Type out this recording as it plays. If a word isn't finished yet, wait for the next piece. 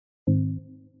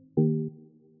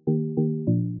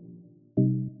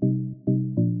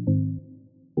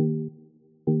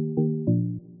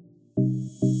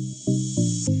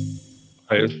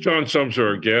Hi, it's John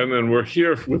Sumser again, and we're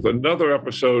here with another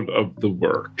episode of The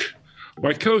Work.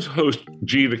 My co-host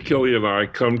Gene Achille and I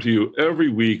come to you every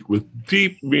week with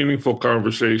deep, meaningful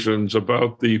conversations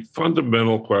about the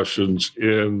fundamental questions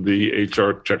in the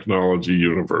HR technology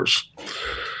universe.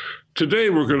 Today,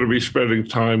 we're going to be spending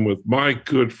time with my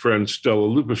good friend Stela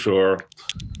Lupushor,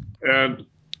 and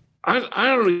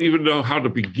I don't even know how to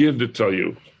begin to tell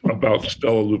you about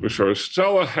Stela Lupushor.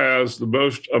 Stela has the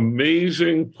most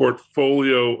amazing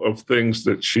portfolio of things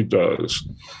that she does.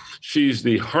 She's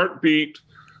the heartbeat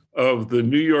of the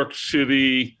New York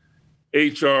City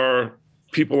HR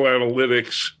People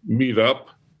Analytics meetup,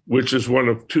 which is one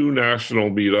of two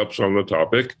national meetups on the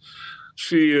topic.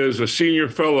 She is a senior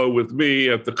fellow with me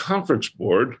at the conference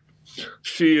board.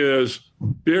 She is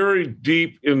buried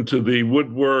deep into the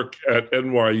woodwork at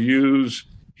NYU's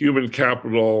Human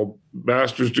Capital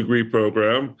Master's Degree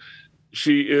Program.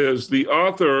 She is the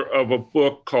author of a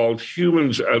book called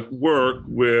Humans at Work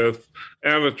with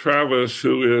Anna Travis,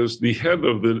 who is the head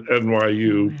of the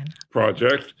NYU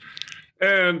project.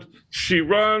 And she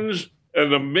runs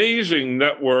an amazing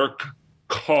network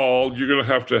called, you're going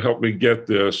to have to help me get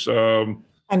this.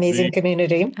 Amazing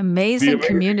Community. Amazing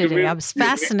Community. I was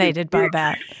fascinated by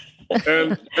that.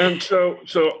 And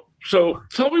so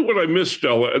tell me what I missed,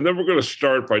 Stela, and then we're going to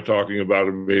start by talking about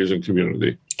Amazing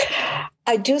Community.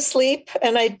 I do sleep,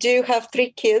 and I do have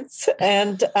 3 kids,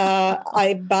 and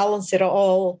I balance it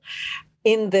all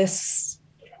in this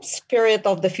spirit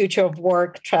of the future of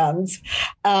work trends.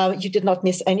 You did not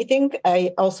miss anything.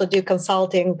 I also do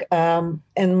consulting,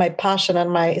 and my passion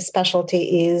and my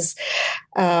specialty is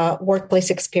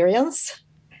workplace experience,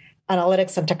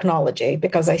 analytics, and technology,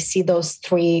 because I see those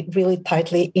 3 really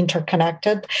tightly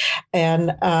interconnected.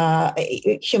 And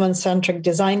human-centric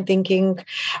design thinking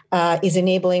is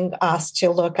enabling us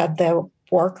to look at the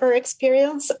worker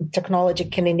experience. Technology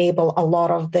can enable a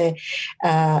lot of the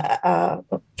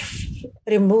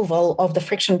removal of the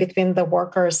friction between the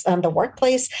workers and the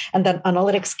workplace. And then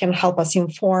analytics can help us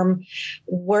inform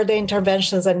where the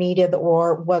interventions are needed,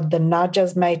 or what the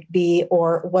nudges might be,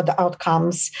 or what the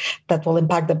outcomes that will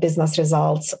impact the business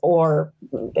results or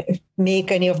make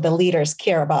any of the leaders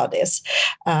care about this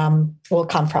will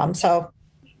come from. So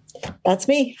that's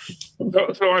me.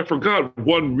 So I forgot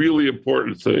one really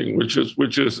important thing, which is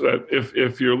that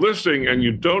if you're listening and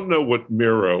you don't know what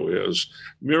Miro is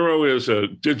a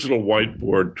digital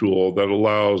whiteboard tool that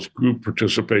allows group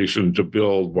participation to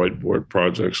build whiteboard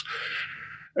projects.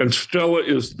 And Stela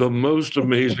is the most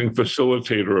amazing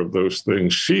facilitator of those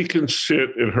things. She can sit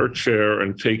in her chair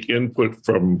and take input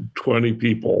from 20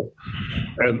 people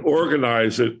and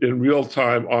organize it in real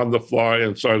time on the fly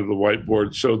inside of the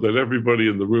whiteboard so that everybody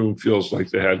in the room feels like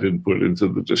they had input into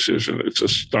the decision. It's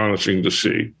astonishing to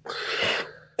see.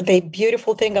 The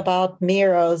beautiful thing about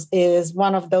Miros is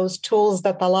one of those tools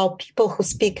that allow people who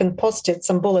speak in Post-its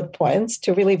and bullet points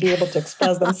to really be able to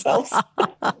express themselves.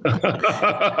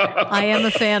 I am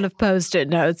a fan of Post-it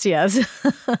notes, yes.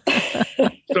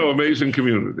 So Amazing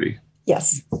Community.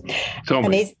 Yes. Tell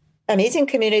me. Amazing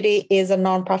Community is a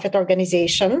nonprofit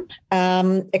organization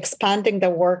expanding the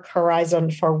work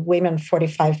horizon for women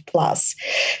 45 plus.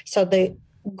 So the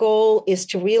goal is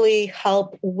to really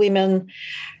help women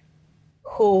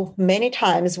who many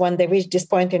times when they reach this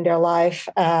point in their life,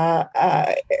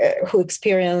 who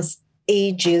experience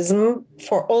ageism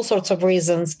for all sorts of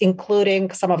reasons,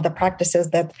 including some of the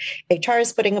practices that HR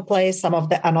is putting in place, some of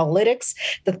the analytics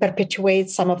that perpetuate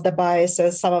some of the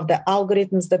biases, some of the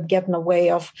algorithms that get in the way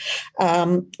of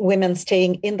women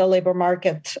staying in the labor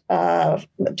market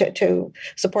to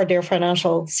support their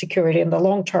financial security in the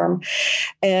long term.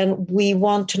 And we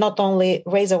want to not only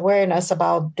raise awareness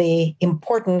about the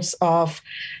importance of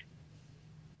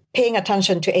paying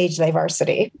attention to age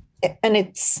diversity. And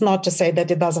it's not to say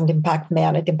that it doesn't impact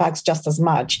men, it impacts just as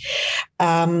much.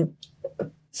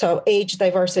 So age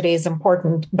diversity is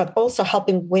important, but also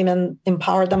helping women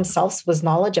empower themselves with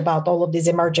knowledge about all of these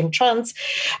emerging trends,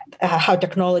 how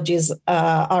technologies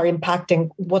are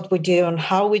impacting what we do and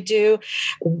how we do,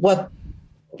 what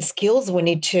skills we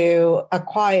need to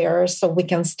acquire so we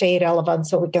can stay relevant,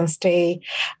 so we can stay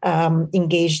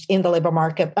engaged in the labor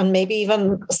market, and maybe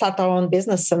even start our own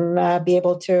business and be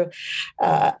able to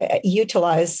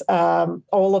utilize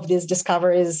all of these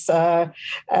discoveries,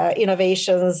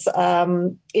 innovations,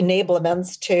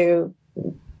 enablements to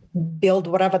build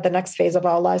whatever the next phase of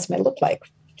our lives may look like.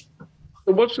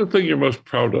 So what's the thing you're most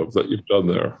proud of that you've done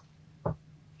there?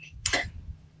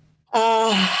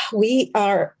 We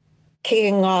are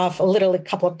kicking off, literally a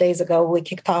couple of days ago, we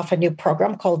kicked off a new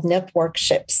program called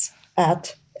Networkships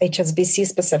at HSBC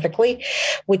specifically,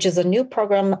 which is a new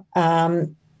program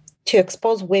to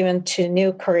expose women to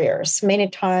new careers. Many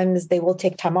times they will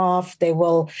take time off, they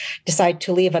will decide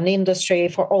to leave an industry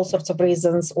for all sorts of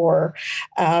reasons, or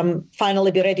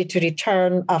finally be ready to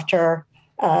return after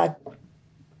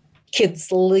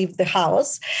kids leave the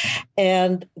house.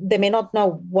 And they may not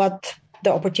know what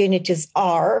the opportunities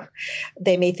are.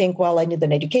 They may think, well, I need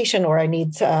an education, or I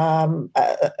need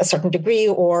a certain degree,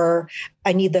 or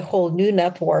I need the whole new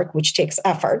network, which takes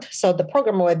effort. So the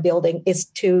program we're building is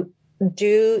to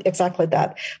do exactly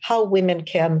that. How women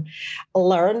can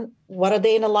learn what a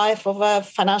day in the life of a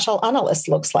financial analyst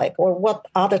looks like, or what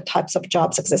other types of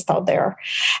jobs exist out there.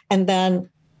 And then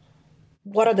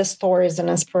what are the stories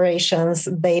and inspirations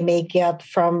they may get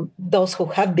from those who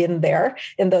have been there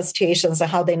in those situations and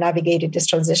how they navigated this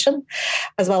transition,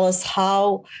 as well as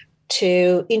how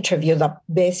to interview the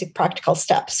basic practical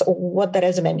steps, what the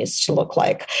resume needs to look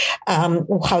like.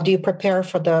 How do you prepare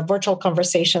for the virtual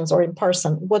conversations or in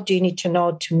person? What do you need to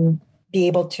know to be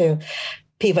able to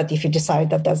pivot if you decide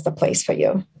that that's the place for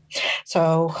you?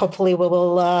 So hopefully we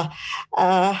will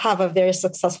have a very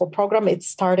successful program. It's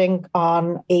starting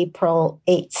on April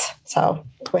 8th. So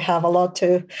we have a lot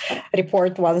to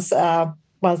report once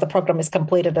the program is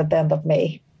completed at the end of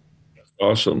May.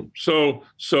 Awesome. So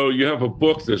you have a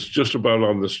book that's just about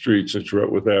on the streets that you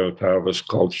wrote with Anna Tavis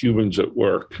called Humans at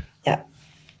Work. Yeah.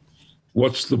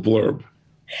 What's the blurb?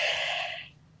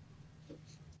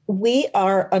 We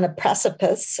are on a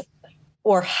precipice,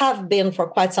 or have been for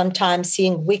quite some time,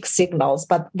 seeing weak signals.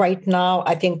 But right now,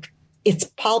 I think it's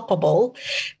palpable,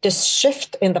 this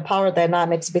shift in the power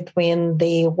dynamics between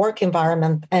the work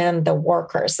environment and the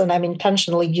workers. And I'm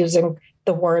intentionally using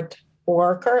the word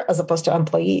worker as opposed to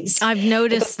employees. I've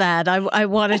noticed that. I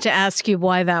wanted to ask you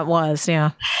why that was.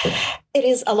 Yeah. It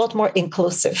is a lot more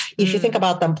inclusive. If you think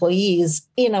about the employees,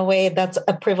 in a way, that's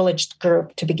a privileged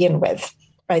group to begin with.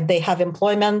 Right? They have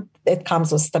employment, it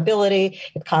comes with stability,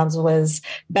 it comes with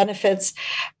benefits.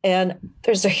 And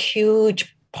there's a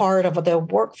huge part of the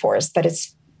workforce that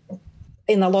is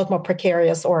in a lot more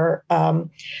precarious or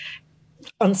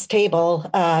unstable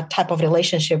type of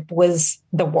relationship with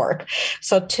the work.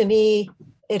 So to me,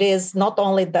 it is not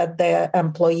only that the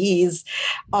employees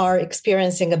are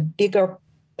experiencing a bigger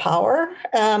power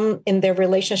in their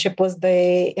relationship with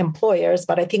the employers,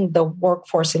 but I think the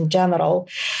workforce in general,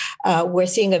 we're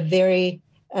seeing a very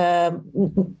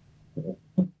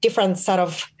different set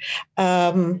of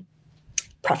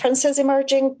preferences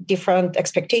emerging, different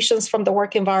expectations from the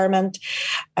work environment.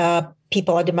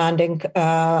 People are demanding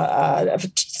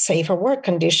safer work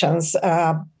conditions,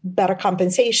 better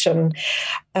compensation,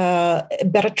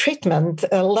 better treatment,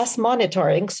 less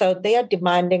monitoring. So they are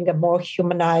demanding a more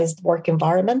humanized work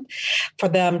environment for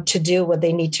them to do what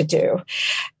they need to do.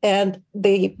 And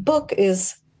the book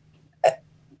is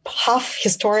half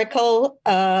historical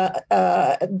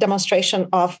demonstration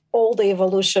of all the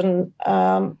evolution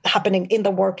happening in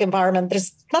the work environment.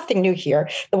 There's nothing new here.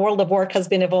 The world of work has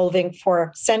been evolving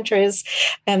for centuries,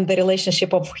 and the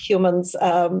relationship of humans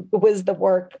with the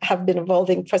work have been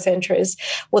evolving for centuries.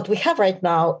 What we have right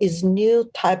now is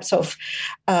new types of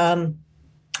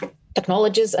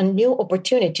technologies and new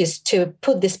opportunities to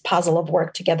put this puzzle of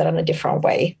work together in a different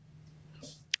way.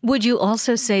 Would you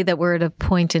also say that we're at a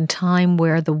point in time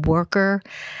where the worker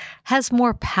has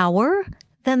more power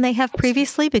than they have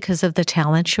previously because of the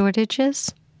talent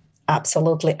shortages?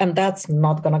 Absolutely. And that's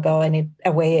not going to go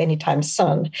away anytime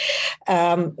soon.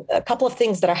 A couple of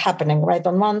things that are happening, right?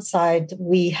 On one side,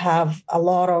 we have a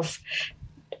lot of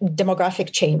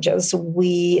demographic changes.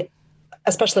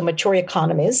 Especially mature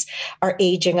economies, are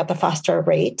aging at a faster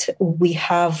rate. We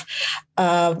have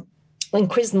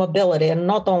increased mobility, and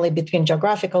not only between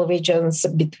geographical regions,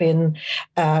 between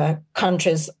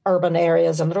countries, urban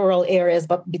areas and rural areas,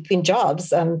 but between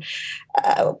jobs and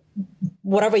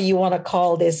whatever you want to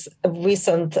call this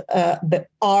recent the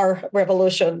R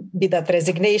revolution, be that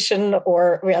resignation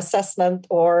or reassessment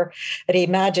or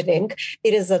reimagining.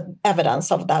 It is an evidence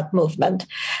of that movement.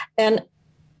 And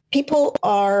people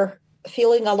are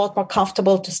feeling a lot more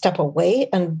comfortable to step away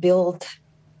and build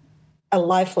a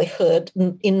livelihood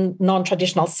in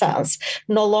non-traditional sense.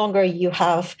 No longer you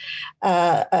have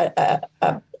a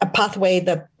pathway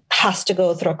that has to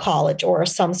go through a college or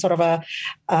some sort of a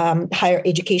higher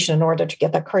education in order to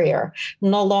get a career.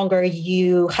 No longer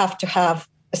you have to have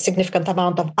a significant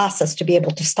amount of assets to be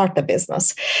able to start the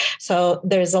business. So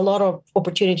there's a lot of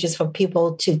opportunities for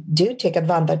people to take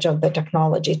advantage of the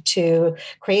technology to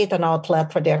create an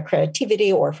outlet for their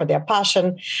creativity or for their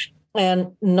passion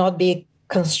and not be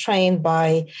constrained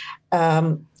by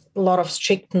a lot of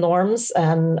strict norms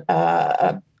and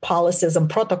policies and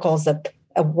protocols that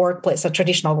a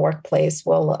traditional workplace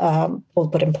will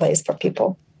put in place for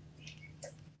people.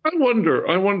 I wonder.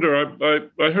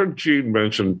 I heard Gene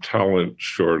mention talent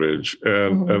shortage,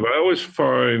 and I always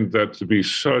find that to be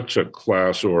such a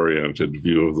class-oriented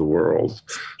view of the world.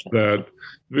 That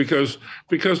because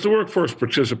the workforce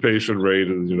participation rate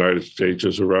in the United States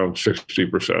is around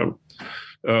 60%,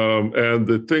 and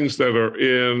the things that are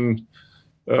in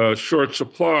short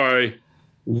supply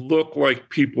look like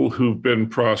people who've been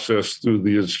processed through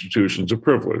the institutions of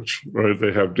privilege, right?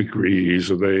 They have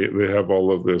degrees and they have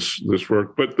all of this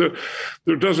work, but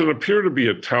there doesn't appear to be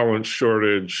a talent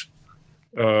shortage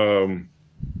at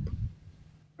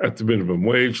the minimum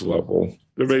wage level.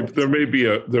 There may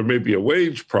be a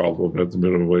wage problem at the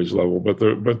minimum wage level, but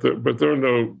there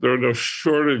are no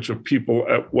shortage of people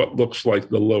at what looks like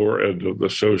the lower end of the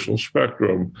social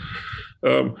spectrum.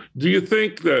 Do you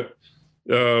think that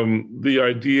the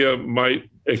idea might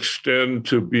extend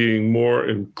to being more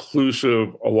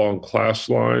inclusive along class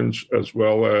lines as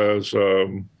well as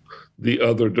the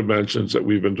other dimensions that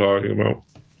we've been talking about?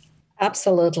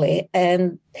 Absolutely.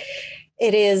 And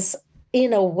it is,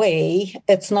 in a way,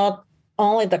 it's not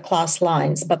only the class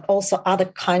lines, but also other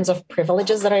kinds of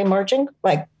privileges that are emerging.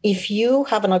 Like if you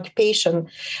have an occupation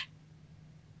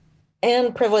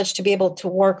and privilege to be able to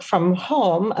work from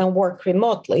home and work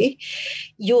remotely,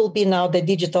 you'll be now the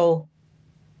digital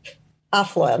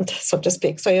affluent, so to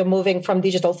speak. So you're moving from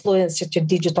digital fluency to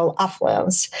digital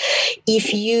affluence.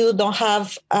 If you don't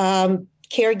have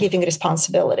caregiving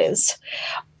responsibilities,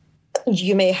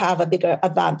 you may have a bigger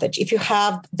advantage. If you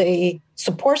have the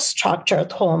support structure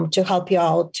at home to help you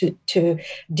out to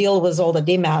deal with all the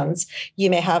demands, you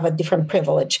may have a different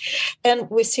privilege. And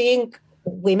we're seeing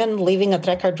women leaving at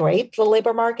record rate the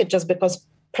labor market just because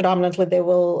predominantly they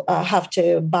will have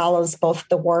to balance both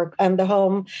the work and the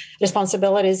home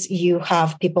responsibilities. You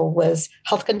have people with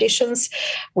health conditions.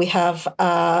 We have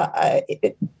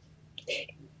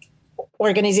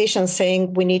organizations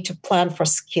saying we need to plan for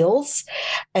skills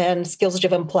and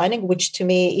skills-driven planning, which to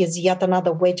me is yet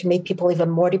another way to make people even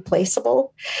more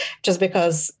replaceable, just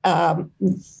because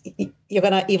you're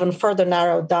going to even further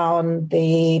narrow down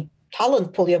the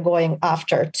talent pool you're going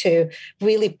after to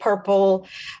really purple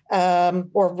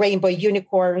or rainbow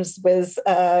unicorns with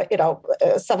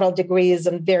several degrees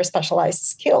and very specialized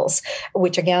skills,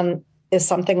 which again is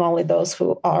something only those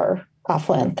who are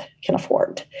affluent can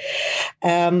afford.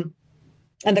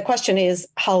 And the question is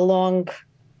how long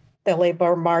the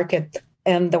labor market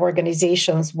and the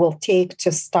organizations will take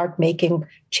to start making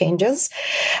changes.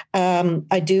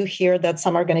 I do hear that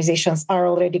some organizations are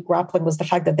already grappling with the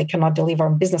fact that they cannot deliver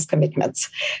on business commitments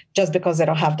just because they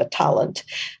don't have the talent.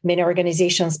 Many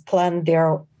organizations plan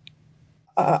their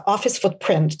office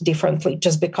footprint differently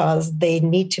just because they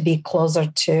need to be closer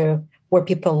to where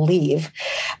people live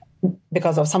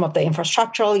because of some of the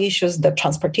infrastructural issues, the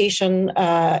transportation,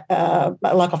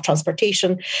 lack of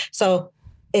transportation. So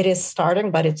it is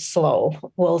starting, but it's slow.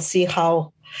 We'll see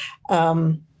how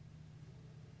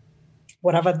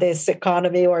whatever this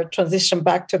economy or transition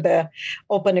back to the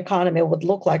open economy would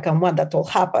look like and when that will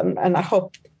happen. And I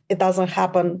hope it doesn't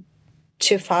happen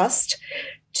too fast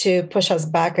to push us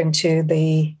back into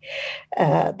the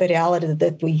reality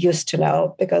that we used to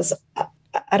know, because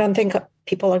I don't think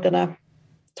people are going to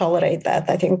tolerate that.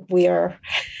 I think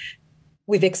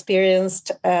we've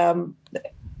experienced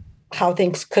how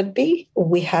things could be.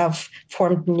 We have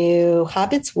formed new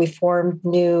habits. We formed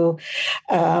new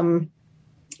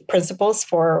principles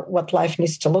for what life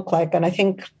needs to look like. And I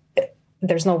think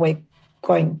there's no way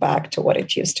going back to what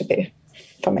it used to be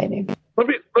for many.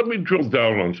 Let me drill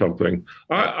down on something.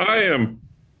 I am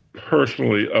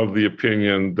personally of the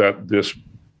opinion that this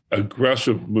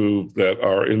aggressive move that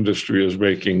our industry is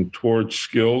making towards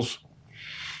skills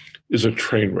is a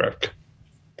train wreck.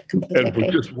 And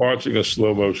we're just watching a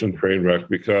slow motion train wreck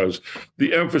because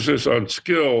the emphasis on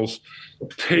skills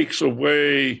takes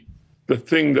away the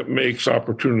thing that makes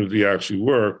opportunity actually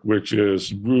work, which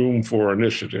is room for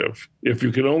initiative. If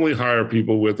you can only hire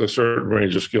people with a certain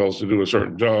range of skills to do a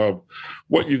certain job,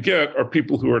 what you get are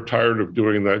people who are tired of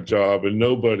doing that job and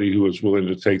nobody who is willing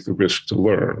to take the risk to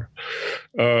learn.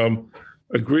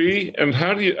 Agree? And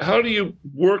how do you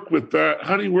work with that?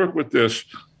 How do you work with this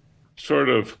sort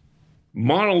of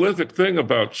monolithic thing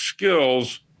about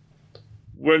skills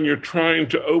when you're trying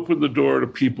to open the door to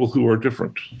people who are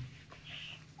different?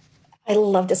 I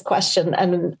love this question.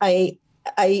 And I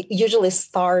usually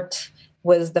start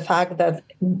with the fact that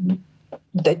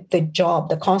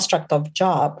the construct of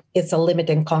job is a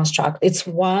limiting construct. It's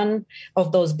one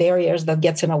of those barriers that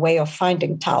gets in the way of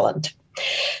finding talent.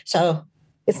 So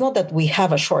it's not that we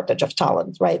have a shortage of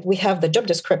talent, right? We have the job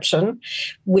description,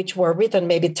 which were written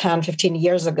maybe 10, 15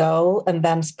 years ago, and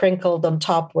then sprinkled on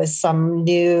top with some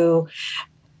new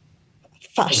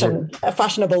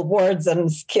fashionable words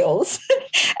and skills.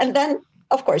 And then,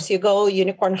 of course, you go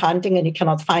unicorn hunting and you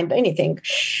cannot find anything.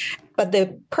 But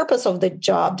the purpose of the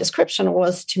job description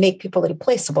was to make people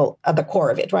replaceable at the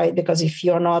core of it, right? Because if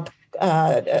you're not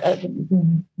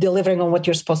delivering on what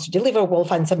you're supposed to deliver, we'll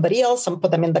find somebody else and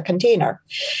put them in the container.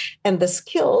 And the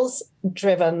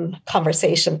skills-driven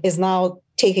conversation is now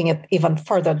taking it even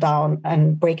further down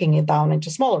and breaking it down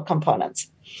into smaller components.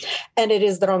 And it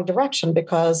is the wrong direction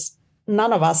because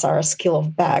none of us are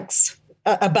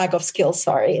a bag of skills,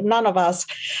 sorry. None of us,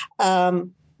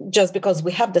 just because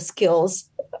we have the skills,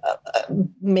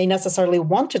 may necessarily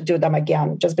want to do them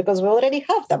again just because we already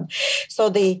have them. So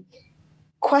the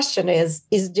question is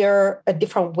there a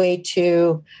different way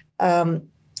to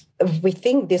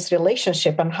rethink this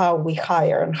relationship and how we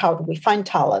hire and how do we find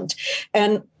talent?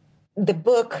 And the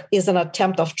book is an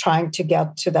attempt of trying to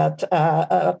get to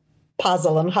that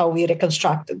puzzle and how we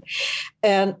reconstruct it.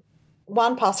 And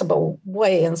one possible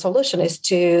way and solution is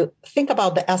to think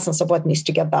about the essence of what needs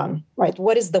to get done, right?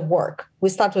 What is the work? We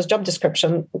start with job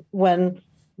description when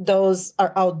those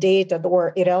are outdated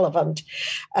or irrelevant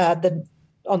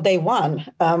on day one.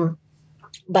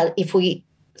 But if we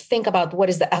think about what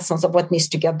is the essence of what needs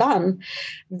to get done,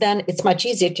 then it's much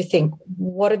easier to think,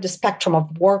 what are the spectrum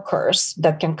of workers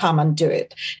that can come and do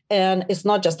it? And it's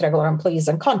not just regular employees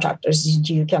and contractors.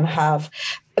 You can have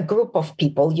a group of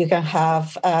people. You can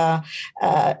have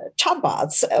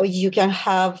chatbots. You can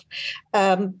have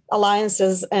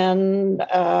alliances and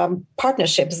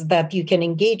partnerships that you can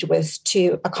engage with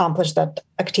to accomplish that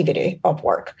activity of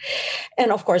work.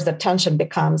 And of course, the tension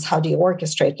becomes, how do you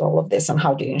orchestrate all of this and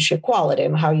how do you ensure quality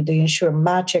and how do you ensure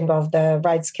matching of the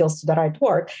right skills to the right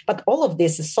work? But all of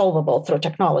this is solvable through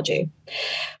technology.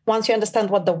 Once you understand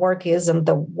what the work is and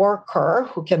the worker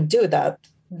who can do that,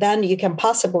 then you can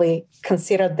possibly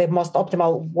consider the most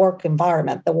optimal work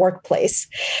environment, the workplace,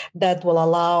 that will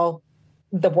allow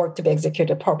the work to be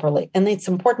executed properly. And it's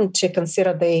important to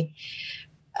consider the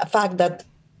fact that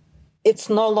it's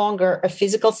no longer a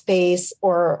physical space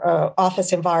or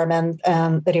office environment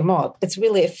and remote. It's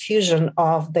really a fusion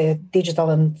of the digital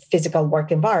and physical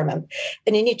work environment.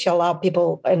 And you need to allow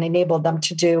people and enable them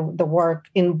to do the work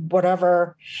in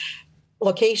whatever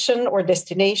location or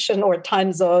destination or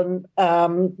time zone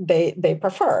they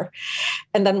prefer.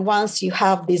 And then once you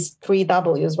have these 3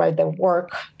 W's, right,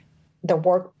 the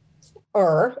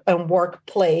worker and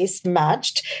workplace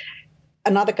matched,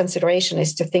 another consideration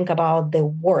is to think about the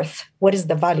worth. What is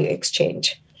the value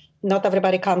exchange? Not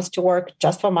everybody comes to work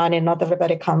just for money. Not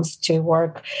everybody comes to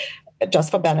work just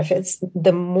for benefits.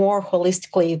 The more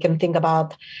holistically you can think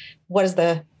about what is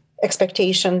the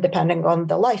expectation depending on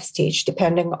the life stage,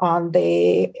 depending on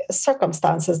the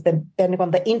circumstances, depending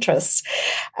on the interests,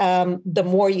 the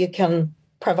more you can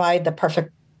provide the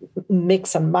perfect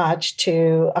mix and match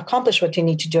to accomplish what you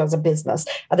need to do as a business.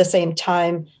 At the same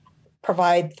time,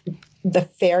 provide the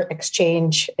fair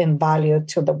exchange in value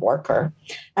to the worker.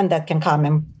 And that can come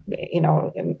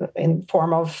in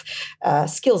form of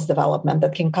skills development,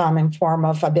 that can come in form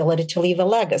of ability to leave a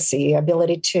legacy,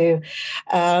 ability to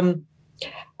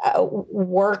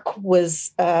work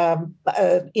with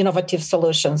innovative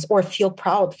solutions or feel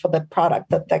proud for the product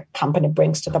that the company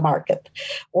brings to the market,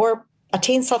 or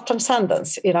attain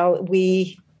self-transcendence.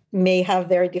 We may have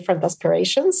very different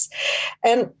aspirations,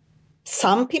 and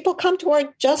some people come to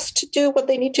work just to do what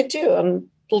they need to do and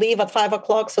leave at 5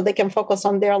 o'clock so they can focus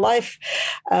on their life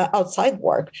outside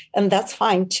work. And that's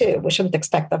fine too. We shouldn't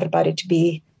expect everybody to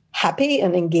be happy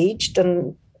and engaged,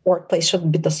 and workplace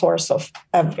shouldn't be the source of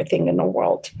everything in the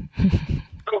world.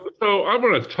 So I'm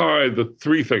going to tie the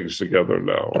 3 things together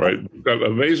now, right? We've got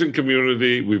amazing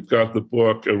community, we've got the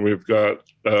book, and we've got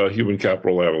human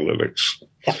capital analytics.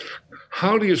 Yeah.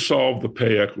 How do you solve the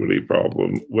pay equity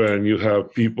problem when you have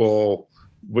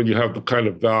the kind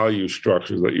of value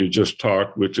structure that you just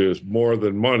talked, which is more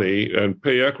than money, and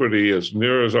pay equity, as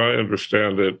near as I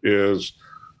understand it, is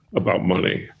about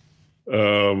money?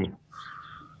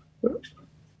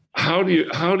 How do you,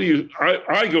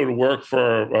 I go to work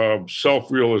for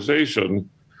self-realization.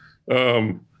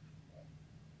 How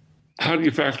do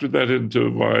you factor that into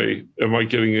am I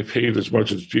getting paid as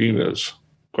much as Gene is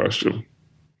question?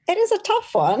 It is a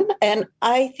tough one. And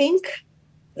I think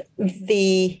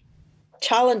the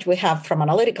challenge we have from an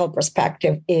analytical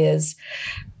perspective is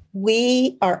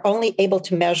we are only able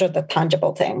to measure the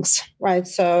tangible things, right?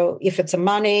 So if it's a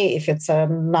money, if it's a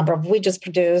number of widgets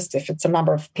produced, if it's a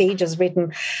number of pages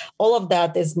written, all of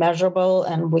that is measurable,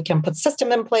 and we can put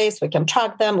system in place, we can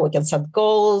track them, we can set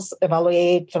goals,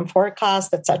 evaluate and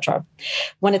forecast, etc.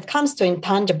 When it comes to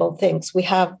intangible things, we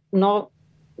have no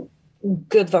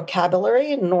good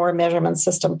vocabulary nor measurement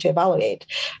system to evaluate.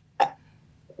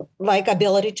 Like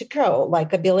ability to grow,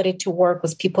 like ability to work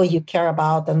with people you care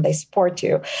about and they support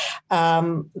you,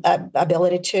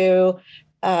 ability to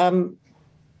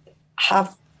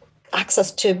have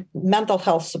access to mental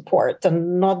health support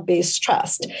and not be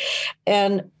stressed.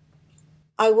 And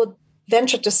I would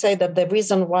venture to say that the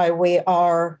reason why we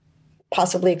are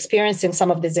possibly experiencing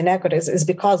some of these inequities is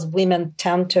because women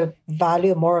tend to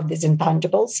value more of these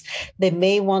intangibles. They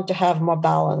may want to have more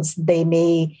balance. They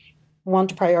may want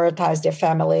to prioritize their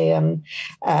family and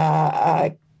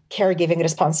caregiving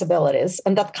responsibilities,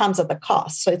 and that comes at a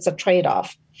cost. So it's a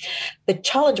trade-off. The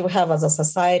challenge we have as a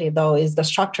society, though, is the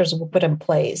structures we put in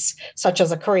place, such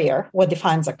as a career, what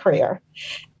defines a career,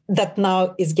 that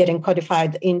now is getting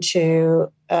codified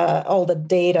into all the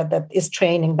data that is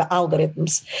training the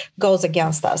algorithms, goes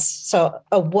against us. So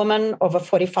a woman over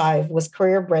 45 with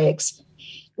career breaks,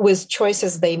 with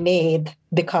choices they made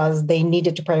because they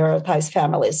needed to prioritize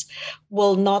families,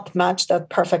 will not match that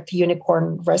perfect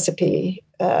unicorn recipe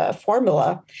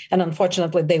formula. And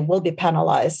unfortunately, they will be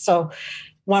penalized. So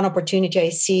one opportunity I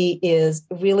see is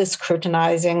really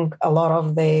scrutinizing a lot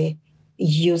of the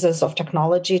uses of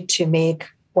technology to make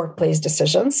workplace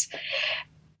decisions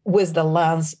with the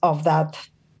lens of that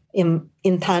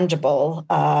intangible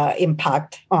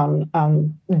impact on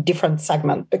different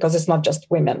segment, because it's not just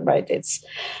women, right? It's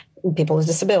people with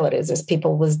disabilities, it's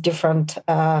people with different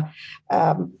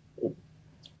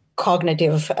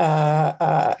cognitive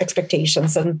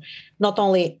expectations, and not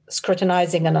only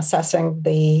scrutinizing and assessing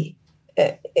the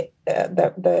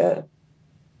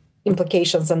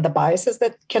implications and the biases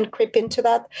that can creep into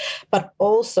that, but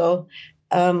also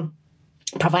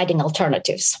providing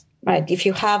alternatives, right? If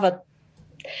you have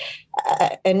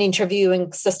an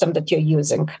interviewing system that you're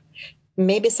using,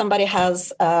 maybe somebody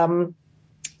has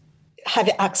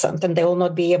heavy accent and they will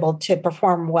not be able to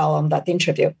perform well on that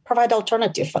interview. Provide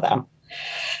alternative for them.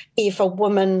 If a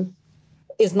woman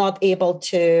is not able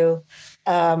to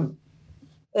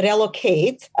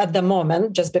relocate at the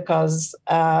moment just because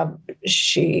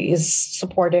she is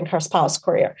supporting her spouse's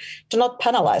career, do not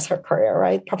penalize her career,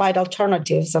 right? Provide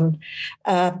alternatives and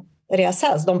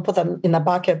reassess. Don't put them in a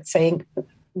bucket saying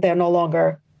they're no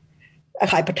longer a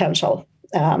high potential.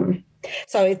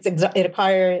 So it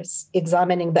requires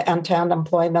examining the end-to-end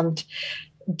employment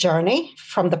journey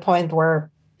from the point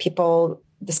where people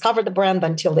discover the brand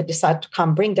until they decide to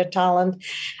come bring their talent,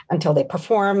 until they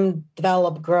perform,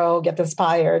 develop, grow, get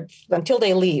inspired, until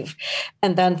they leave.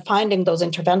 And then finding those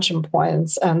intervention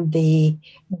points and the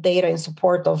data in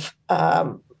support of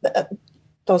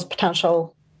those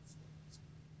potential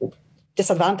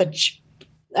disadvantage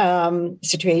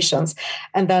situations,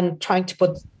 and then trying to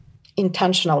put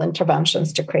intentional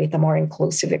interventions to create a more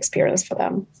inclusive experience for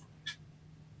them.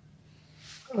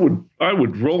 I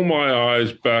would roll my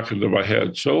eyes back into my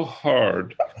head so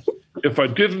hard if I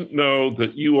didn't know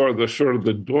that you are the sort of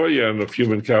the doyen of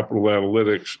human capital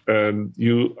analytics, and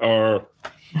you are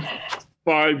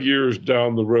 5 years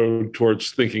down the road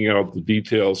towards thinking out the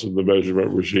details of the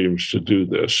measurement regimes to do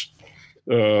this.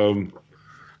 And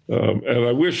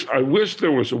I wish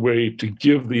there was a way to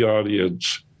give the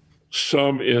audience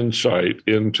some insight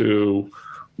into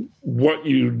what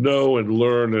you know and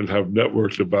learn and have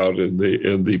networked about in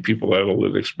the people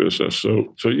analytics business.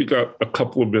 So you got a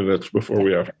couple of minutes before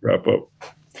we have to wrap up.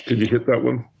 Can you hit that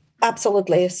one?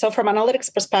 Absolutely. So from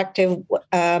analytics perspective,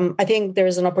 I think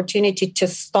there's an opportunity to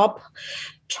stop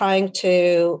trying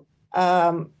to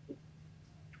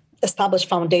establish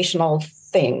foundational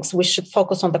things. We should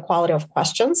focus on the quality of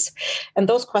questions. And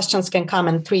those questions can come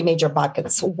in three major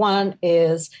buckets. One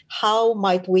is, how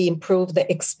might we improve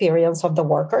the experience of the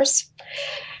workers?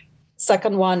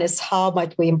 Second one is, how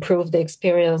might we improve the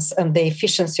experience and the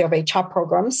efficiency of HR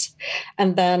programs?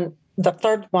 And then the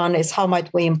third one is, how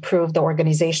might we improve the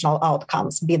organizational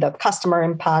outcomes, be that customer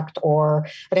impact or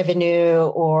revenue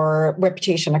or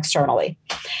reputation externally?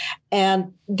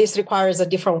 And this requires a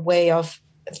different way of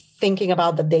thinking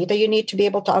about the data you need to be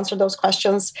able to answer those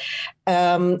questions.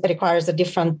 It requires a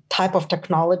different type of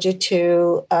technology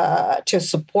to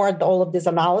support all of this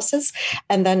analysis.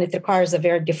 And then it requires a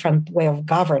very different way of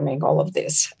governing all of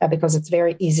this, because it's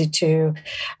very easy to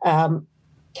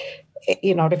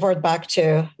revert back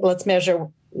to, let's measure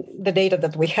the data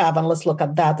that we have and let's look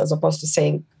at that, as opposed to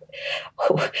saying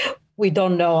we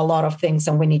don't know a lot of things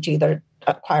and we need to either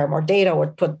acquire more data or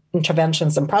put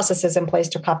interventions and processes in place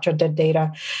to capture the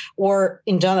data. Or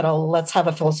in general, let's have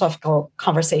a philosophical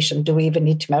conversation. Do we even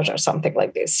need to measure something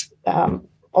like this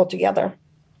altogether?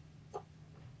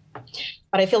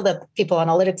 But I feel that people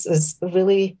analytics is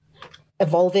really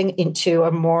evolving into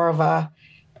a more of a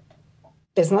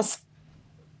business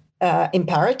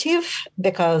imperative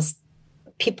because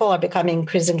people are becoming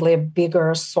increasingly a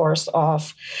bigger source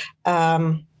of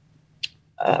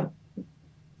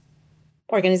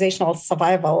organizational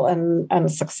survival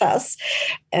and success.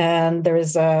 And there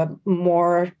is a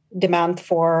more demand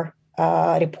for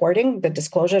reporting. The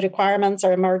disclosure requirements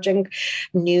are emerging,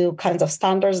 new kinds of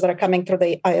standards that are coming through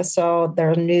the ISO.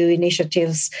 There are new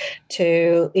initiatives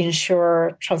to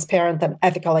ensure transparent and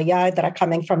ethical AI that are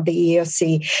coming from the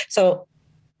EEOC. So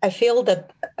I feel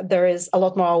that there is a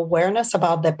lot more awareness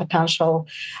about the potential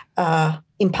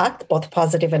impact, both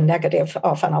positive and negative,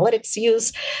 of analytics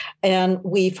use. And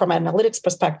we, from an analytics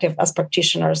perspective, as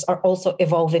practitioners, are also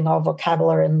evolving our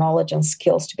vocabulary and knowledge and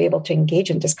skills to be able to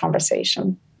engage in this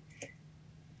conversation.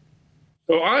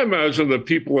 So I imagine that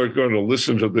people are going to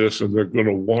listen to this and they're going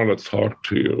to want to talk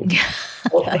to you.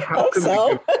 Well, I hope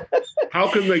so. How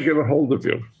can they get a hold of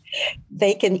you?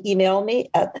 They can email me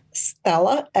at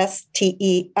Stela,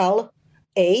 Stela,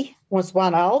 was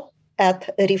one L,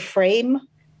 at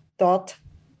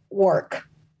reframe.work,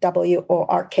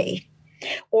 WORK.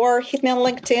 Or hit me on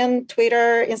LinkedIn,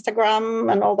 Twitter, Instagram,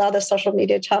 and all the other social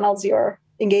media channels you're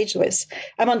engaged with.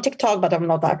 I'm on TikTok, but I'm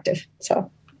not active.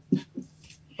 So.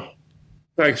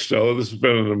 Thanks, Stela. This has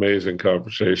been an amazing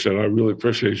conversation. I really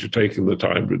appreciate you taking the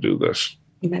time to do this.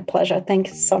 My pleasure. Thank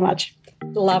you so much.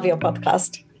 Love your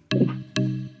podcast.